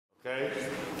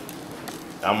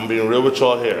I'm being real with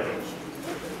y'all here.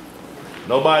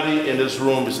 Nobody in this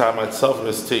room besides myself and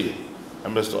Ms. T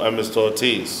and Mr.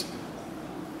 Ortiz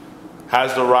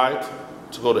has the right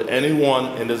to go to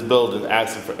anyone in this building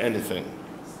asking for anything.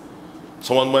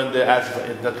 Someone went there asking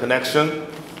for interconnection,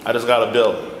 I just got a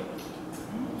bill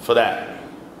for that.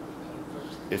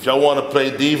 If y'all want to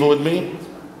play diva with me,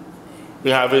 we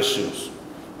have issues,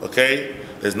 okay?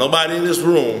 There's nobody in this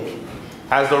room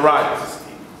has the right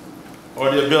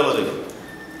or the ability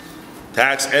to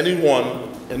ask anyone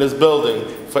in this building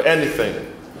for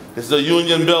anything. This is a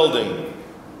union building.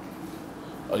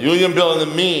 A union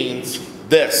building means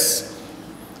this.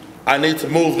 I need to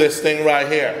move this thing right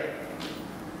here.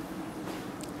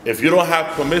 If you don't have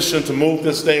permission to move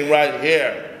this thing right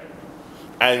here,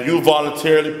 and you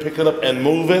voluntarily pick it up and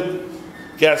move it,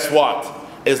 guess what?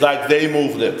 It's like they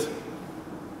moved it.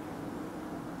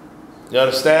 You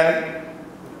understand?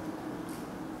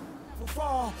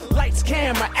 Lights,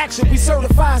 camera, action, we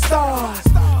certified stars.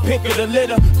 Pick of the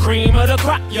litter, cream of the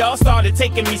crop. Y'all started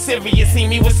taking me serious, see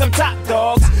me with some top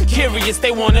dogs. Curious,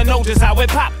 they wanna know just how it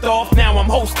popped off. Now I'm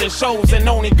hosting shows and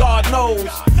only God knows.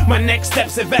 My next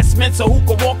step's investment, so who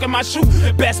could walk in my shoe?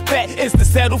 Best bet is to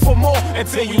settle for more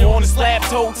until you on a slab,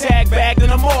 toe tag, bagged in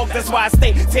a morgue. That's why I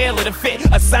stay tailored to fit,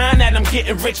 a sign that I'm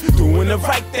getting rich, doing the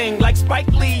right thing like Spike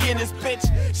Lee in his bitch.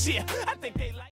 Shit.